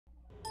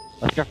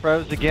Let's get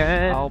froze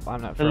again. Oh,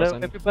 I'm not frozen. Hello,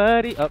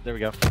 everybody. Oh, there we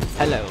go.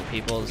 Hello,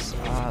 peoples.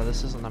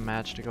 This isn't a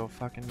match to go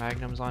fucking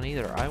magnums on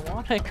either. I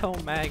want to go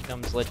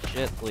magnums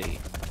legitly.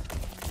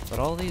 But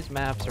all these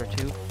maps are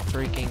too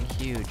freaking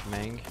huge,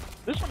 Ming.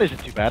 This one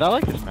isn't too bad. I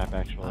like this map,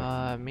 actually.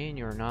 Me and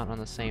you are not on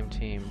the same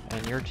team.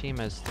 And your team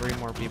has 3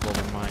 more people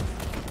than mine.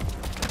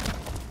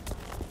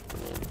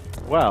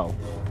 Well,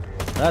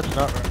 that's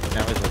not right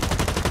now, is it?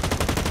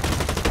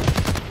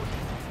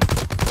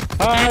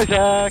 Hi,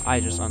 Zach! I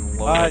just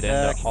unloaded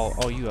into all.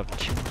 Oh, you have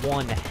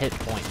 1 hit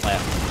point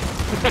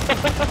left.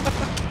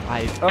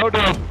 Oh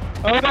no!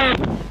 Oh no!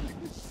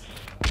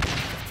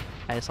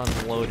 I just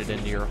unloaded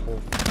into your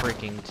whole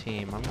freaking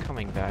team. I'm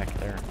coming back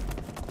there.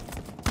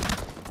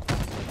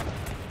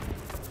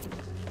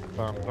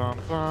 Bum, bum,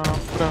 bum,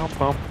 bum,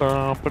 bum,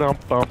 bum, bum,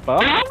 bum,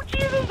 bum. Oh,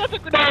 Jesus, that's a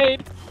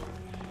grenade!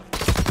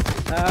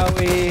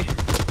 Owie!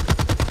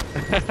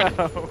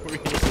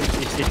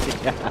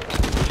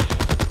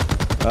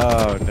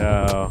 Oh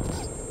no.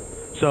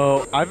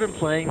 So, I've been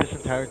playing this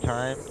entire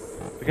time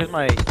because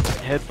my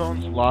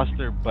headphones lost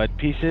their bud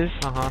pieces.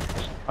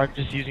 I'm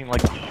just using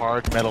like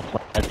hard metal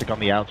plastic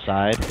on the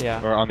outside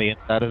or on the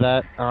inside of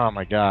that. Oh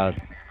my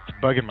god. It's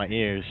bugging my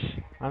ears.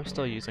 I'm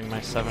still using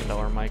my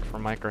 $7 mic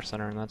from Micro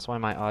Center, and that's why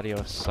my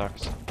audio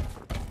sucks.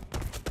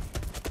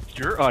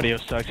 Your audio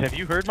sucks. Have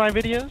you heard my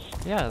videos?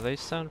 Yeah, they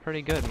sound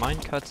pretty good.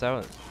 Mine cuts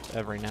out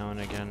every now and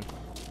again.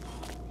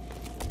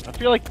 I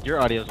feel like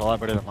your audio is a lot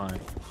better than mine.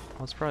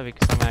 Well, it's probably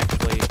because I'm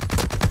actually...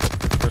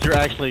 Because you're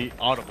actually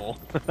audible.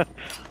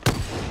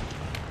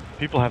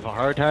 People have a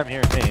hard time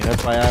hearing me.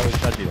 That's why I always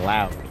try to be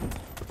loud.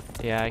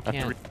 Yeah, I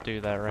can't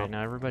do that right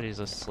now. Everybody's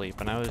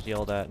asleep, and I was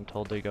yelled at and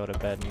told to go to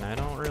bed, and I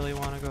don't really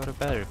want to go to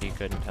bed if you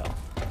couldn't tell.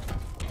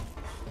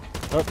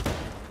 Oh.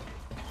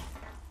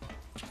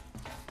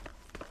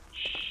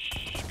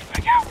 Shh, come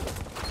back out.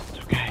 It's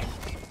okay.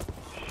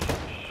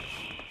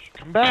 Shh,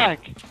 come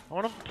back. I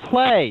want to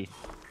play.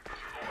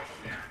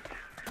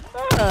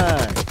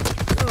 Nice.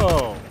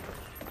 Go.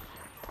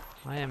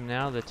 I am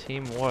now the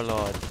team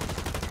warlord.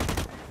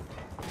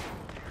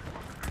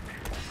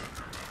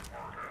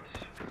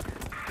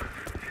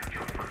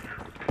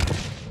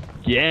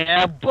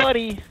 Yeah,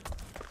 buddy.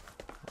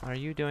 Are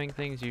you doing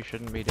things you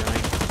shouldn't be doing?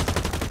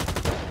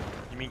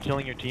 You mean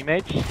killing your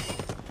teammates?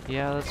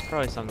 Yeah, that's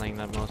probably something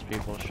that most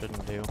people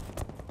shouldn't do.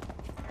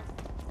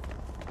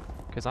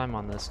 Because I'm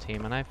on this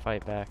team and I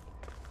fight back.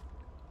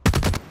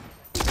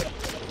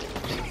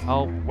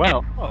 Oh.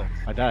 Well. Oh,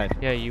 I died.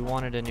 Yeah, you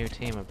wanted a new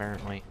team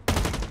apparently.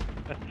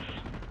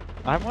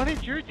 I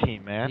wanted your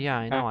team, man. Yeah,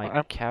 I know.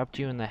 I capped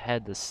you in the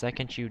head the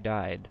second you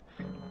died.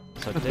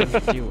 So it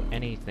didn't do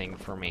anything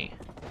for me.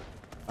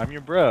 I'm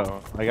your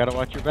bro. I gotta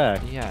watch your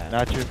back. Yeah.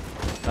 Not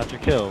your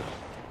kills.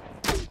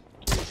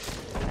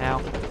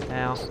 Ow.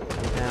 Ow.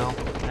 Ow.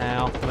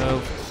 Ow.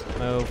 Move.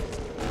 Move.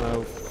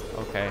 Move.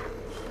 Okay.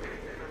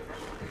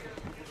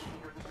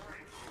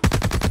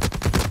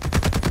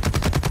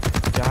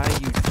 Die,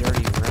 you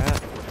dirty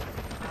rat.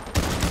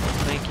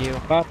 Thank you.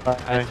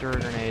 Bye-bye. I threw a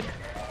grenade.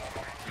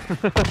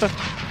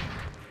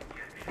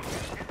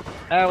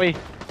 Owie.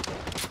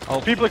 Oh,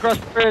 people across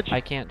the bridge.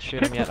 I can't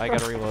shoot him yet. I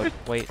gotta reload.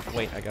 Wait,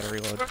 I gotta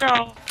reload.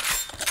 No.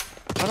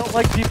 I don't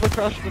like people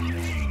across the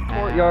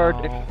courtyard.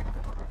 Ow.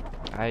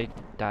 I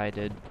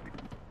died.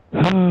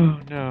 Oh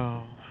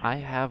no. I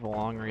have a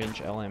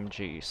long-range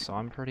LMG, so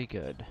I'm pretty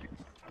good.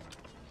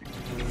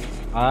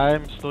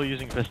 I'm still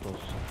using pistols.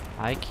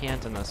 I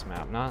can't in this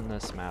map. Not in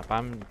this map.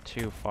 I'm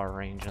too far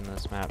range in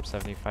this map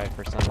 75%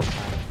 of the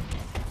time.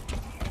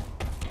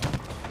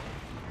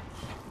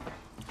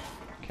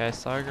 Okay, I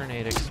saw a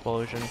grenade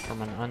explosion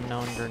from an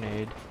unknown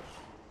grenade.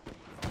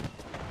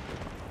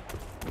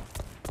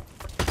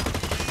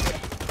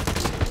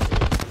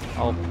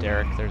 Oh,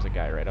 Derek, there's a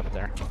guy right up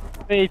there.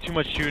 Way too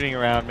much shooting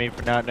around me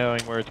for not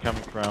knowing where it's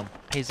coming from.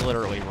 He's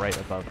literally right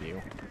above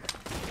you.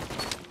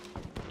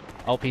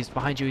 Oh, he's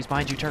behind you,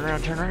 turn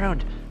around, turn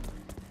around!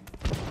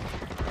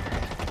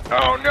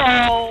 Oh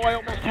no, I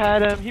almost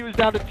had him. He was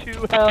down to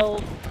 2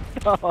 health.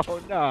 Oh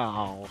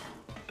no.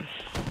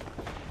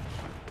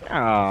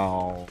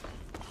 No.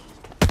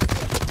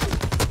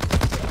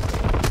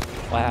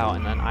 Wow,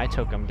 and then I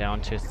took him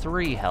down to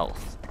 3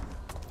 health.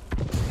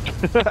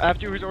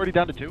 After he was already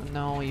down to 2?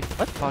 No, he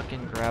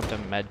fucking grabbed a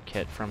med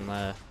kit from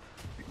the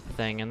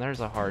thing, and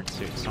there's a hard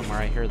suit somewhere.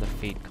 I hear the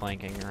feet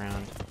clanking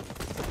around.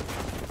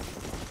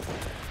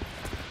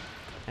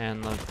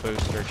 And the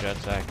booster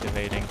jet's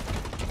activating.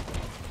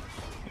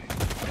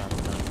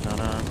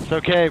 It's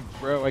okay,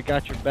 bro. I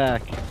got your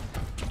back.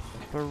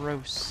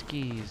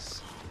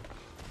 Brosives.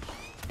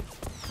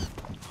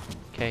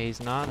 Okay,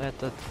 he's not at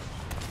the...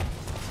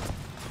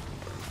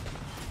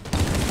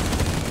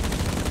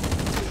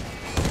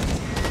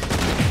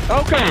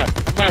 Oh god!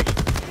 I'm lagging.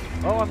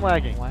 Oh, I'm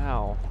lagging.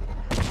 Wow.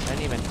 I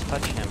didn't even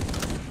touch him.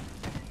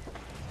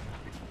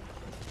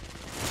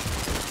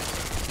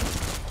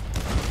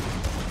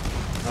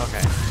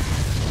 Okay.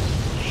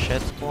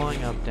 Shit's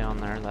blowing up down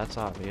there, that's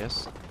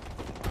obvious.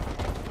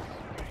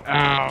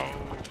 Ow.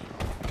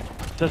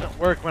 Doesn't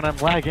work when I'm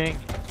lagging.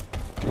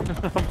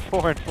 I'm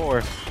 4 and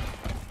 4.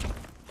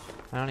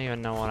 I don't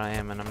even know what I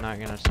am, and I'm not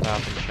gonna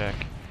stop and check.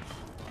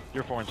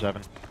 You're 4 and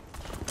 7.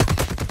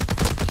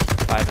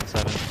 5 and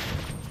 7.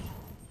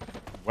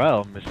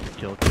 Well, Mr.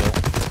 Kill.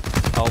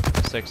 Oh,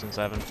 6 and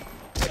 7.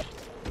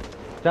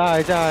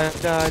 Die.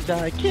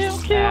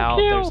 Kill. Ow,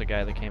 there's a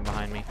guy that came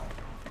behind me.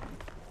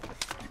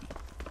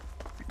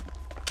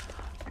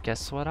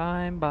 Guess what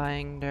I'm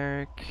buying,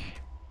 Dirk?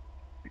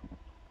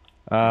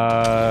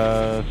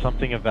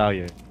 Something of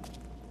value.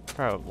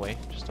 Probably.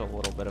 Just a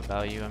little bit of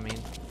value, I mean.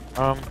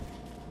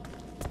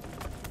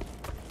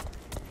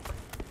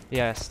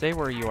 Yeah, stay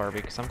where you are,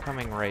 because I'm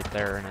coming right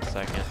there in a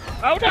second.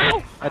 Oh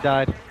no! I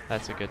died.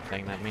 That's a good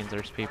thing. That means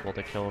there's people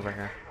to kill over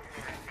here.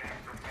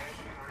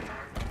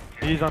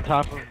 He's on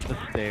top of the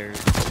stairs.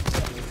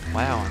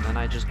 Wow, and then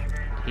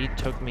he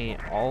took me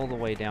all the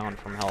way down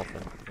from health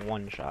in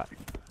one shot.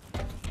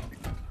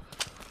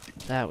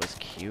 That was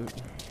cute.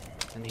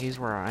 And he's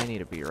where I need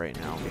to be right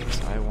now,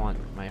 because I want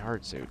my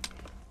hard suit.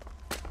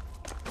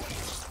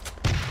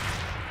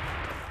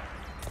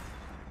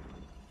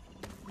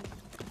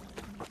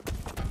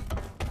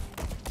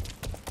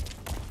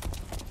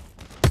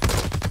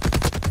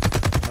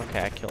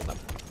 Okay, I killed him.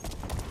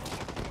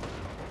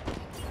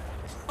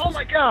 Oh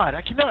my god,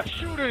 I cannot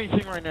shoot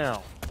anything right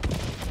now.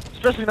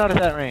 Especially not at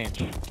that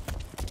range.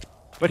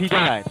 But he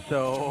died,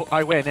 so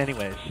I win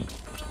anyways.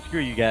 Screw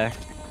you, guy.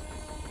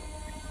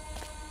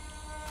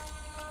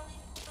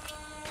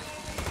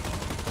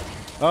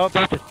 Oh,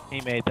 that's a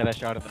teammate that I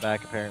shot in the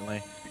back,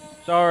 apparently.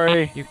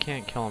 Sorry. You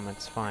can't kill him,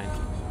 it's fine.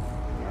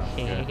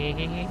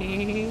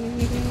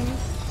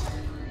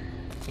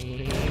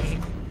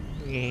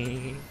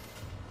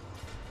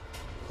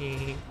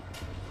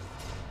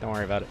 Don't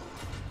worry about it.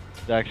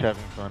 Zach's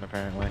having fun,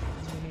 apparently.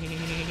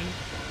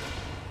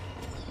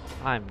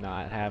 I'm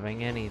not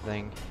having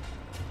anything.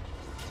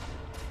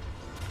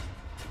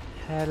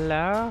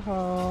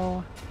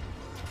 Hello?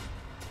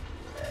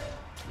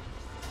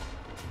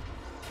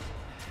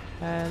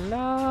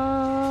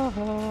 Hello?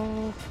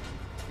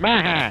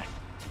 Mah!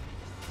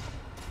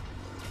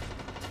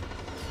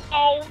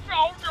 Oh,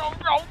 no!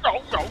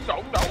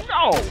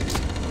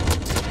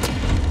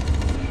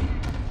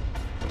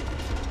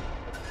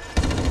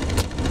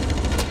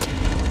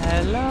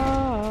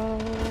 Hello?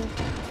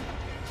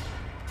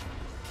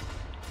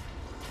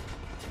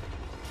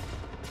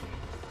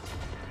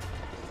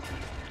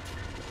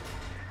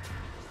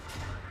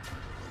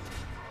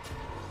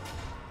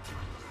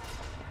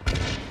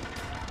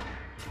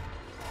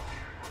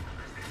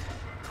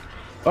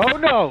 Oh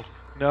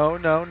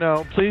no!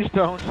 No. Please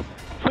don't.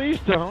 Please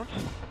don't.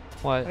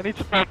 What? I need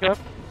some backup.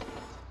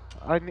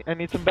 I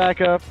need some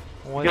backup.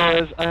 What?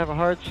 Because I have a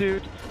hard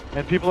suit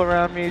and people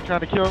around me trying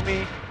to kill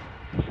me.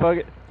 Fuck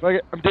it.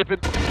 I'm dipping.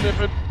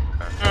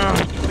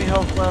 20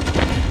 health left.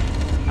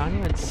 I don't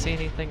even see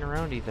anything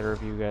around either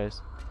of you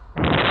guys.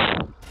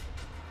 Gotta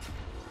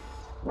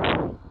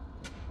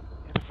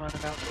find an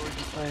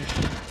outdoorsy place.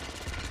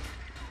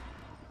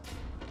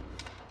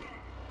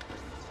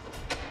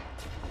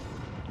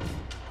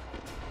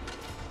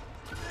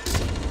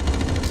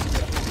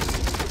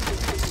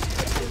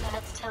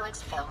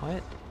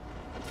 What?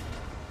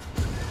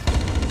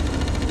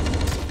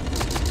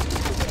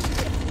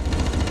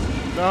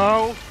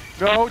 No,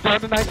 down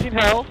to 19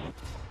 health.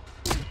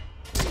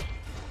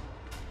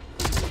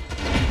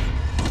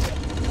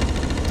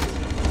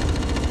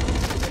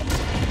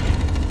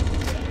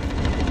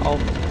 Oh,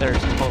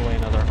 there's totally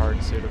another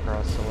hard suit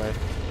across the way.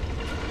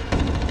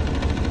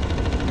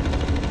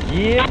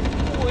 Yeah,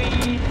 boy.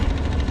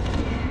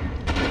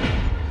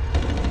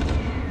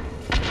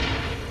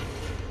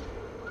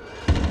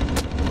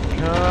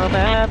 Come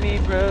at me,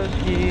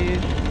 broskies.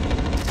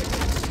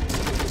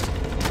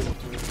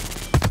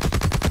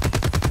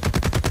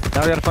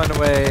 Now we gotta find a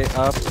way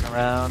up and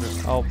around.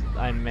 Oh,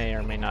 I may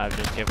or may not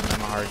have just given him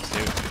a hard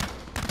suit.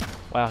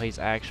 Wow, he's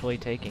actually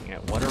taking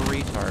it. What a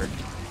retard.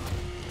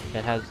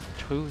 It has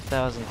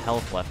 2,000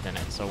 health left in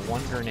it, so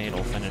one grenade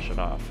will finish it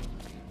off.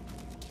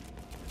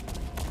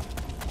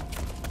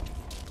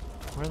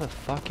 Where the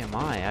fuck am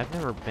I? I've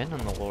never been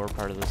in the lower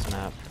part of this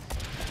map.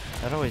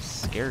 That always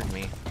scared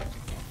me.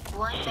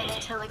 1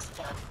 minute till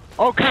expand.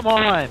 Oh, come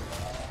on! I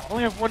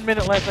only have 1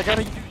 minute left. I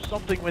gotta do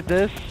something with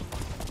this.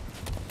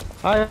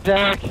 Hi,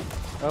 Jack.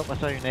 Oh, I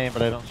saw your name,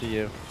 but I don't see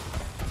you.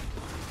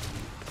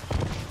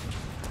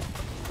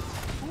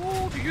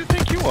 Who do you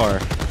think you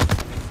are?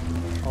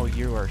 Oh,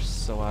 you are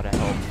so out of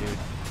help, dude.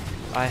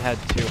 I had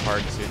 2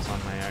 hard suits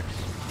on my X.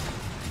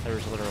 There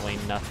was literally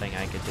nothing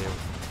I could do.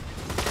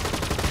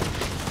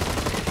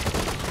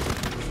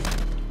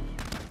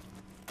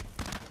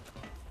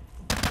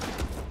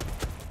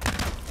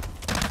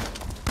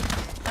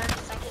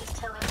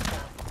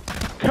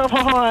 Come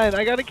on!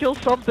 I gotta kill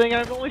something.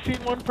 I've only seen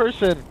one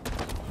person.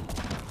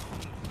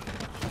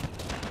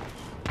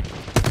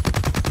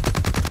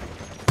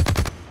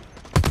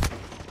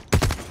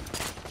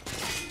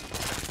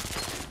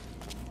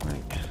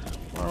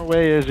 Far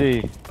away is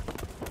he?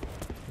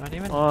 I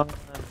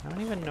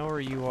don't even know where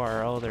you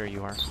are. Oh, there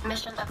you are.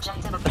 Mission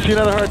objective. I see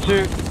another hard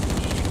suit.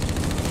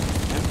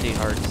 Empty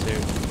hard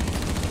suit.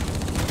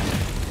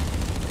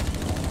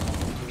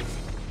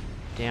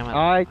 damn it.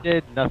 I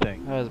did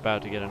nothing. I was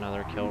about to get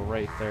another kill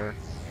right there.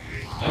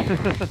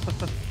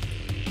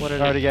 What did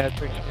Alright, guys.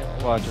 Thanks again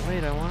for watching.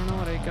 Wait, I want to know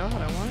what I got.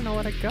 I want to know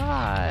what I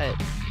got.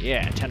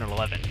 Yeah, 10 and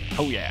 11.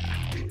 Oh, yeah.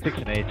 6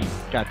 and 8.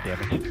 God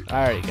damn it.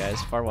 Alrighty,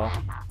 guys. Farewell.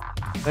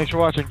 Thanks for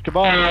watching.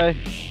 Goodbye.